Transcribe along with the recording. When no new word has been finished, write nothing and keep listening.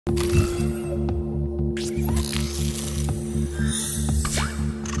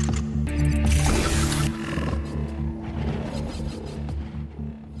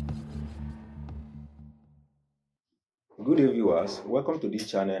viewers, welcome to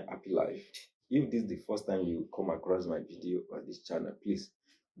this channel, Happy Life. If this is the first time you come across my video on this channel, please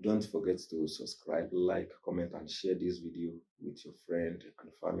don't forget to subscribe, like, comment and share this video with your friend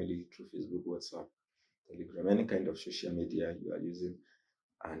and family through Facebook, WhatsApp, Telegram, any kind of social media you are using.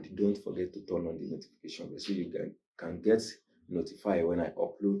 And don't forget to turn on the notification bell so you can get notified when I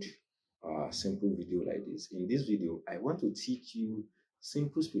upload a simple video like this. In this video, I want to teach you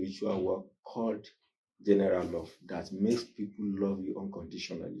simple spiritual work called general love that makes people love you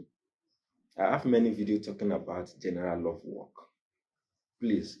unconditionally. I have many videos talking about general love work.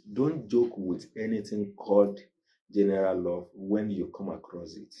 Please don't joke with anything called general love when you come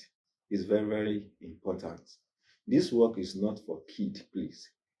across it. It's very, very important. This work is not for kids, please.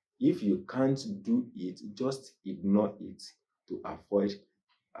 If you can't do it, just ignore it to avoid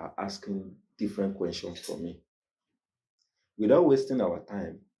asking different questions from me. Without wasting our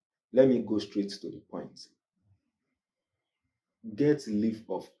time, let me go straight to the point. Get leaf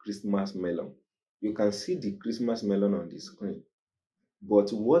of Christmas melon. You can see the Christmas melon on the screen.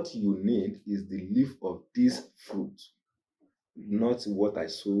 But what you need is the leaf of this fruit, not what I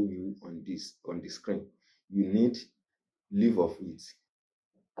show you on the screen. You need leaf of it,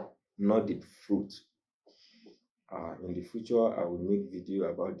 not the fruit. In the future, I will make video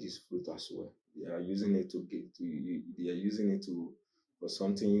about this fruit as well. They are using it for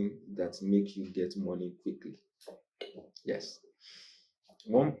something that make you get money quickly. Yes.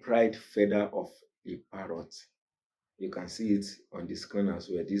 One pride feather of a parrot. You can see it on the screen as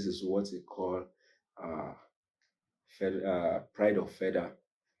well. This is what they call pride of feather.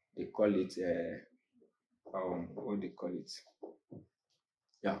 They call it what they call it?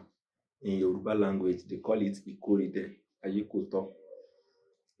 Yeah, in Yoruba language they call it ikoride ayikoto.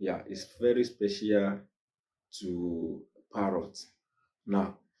 Yeah, it's very special to parrot.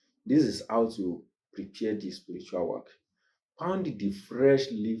 Now, this is how to prepare the spiritual work. Pound the fresh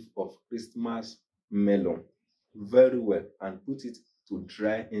leaf of Christmas melon very well and put it to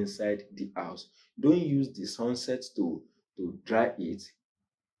dry inside the house. Don't use the sunset to dry it.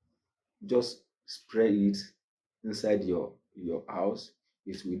 Just spray it inside your house.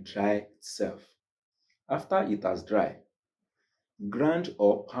 It will dry itself. After it has dried, grind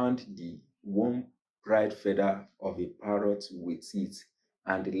or pound the one pride feather of a parrot with it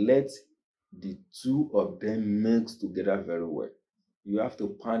and let the two of them mix together very well. You have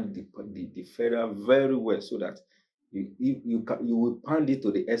to pound the feather very well so that you will pound it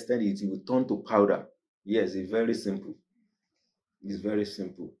to the extent it will turn to powder. Yes, it's very simple. It's very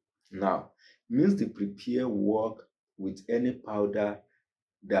simple. Now, mix the prepared work with any powder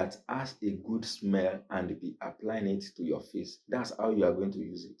that has a good smell and be applying it to your face. That's how you are going to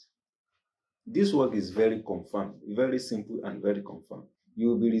use it. This work is very confirmed, very simple and very confirmed. You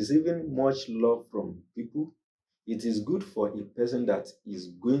will be receiving much love from people. It is good for a person that is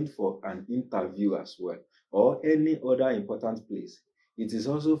going for an interview as well, or any other important place. It is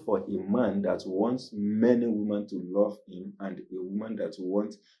also for a man that wants many women to love him and a woman that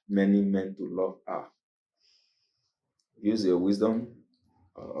wants many men to love her. Use your wisdom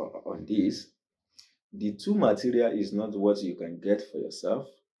on this. The two material is not what you can get for yourself.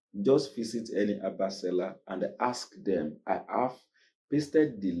 Just visit any herbal seller and ask them. I have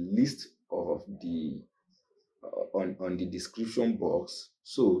pasted the list of the on the description box,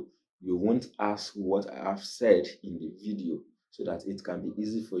 so you won't ask what I have said in the video, so that it can be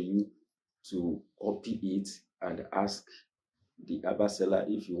easy for you to copy it and ask the herbal seller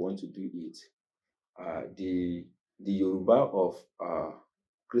if you want to do it. The Yoruba of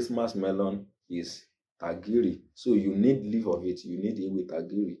Christmas melon is Tagiri, so you need leaf of it. You need it with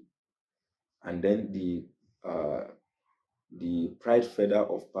Tagiri, and then the pride feather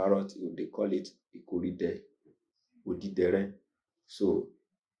of parrot, they call it ikoride odidere. So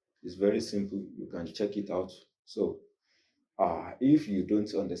it's very simple. You can check it out. So if you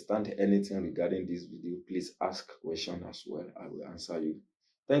don't understand anything regarding this video, please ask question as well. I will answer you.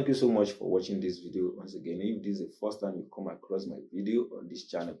 Thank you so much for watching this video. Once again, if this is the first time you come across my video on this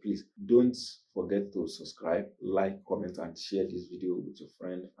channel, please don't forget to subscribe, like, comment and share this video with your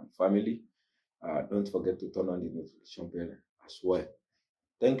friend and family. Don't forget to turn on the notification bell as well.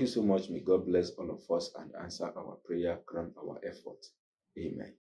 Thank you so much. May God bless all of us and answer our prayer, grant our effort. Amen.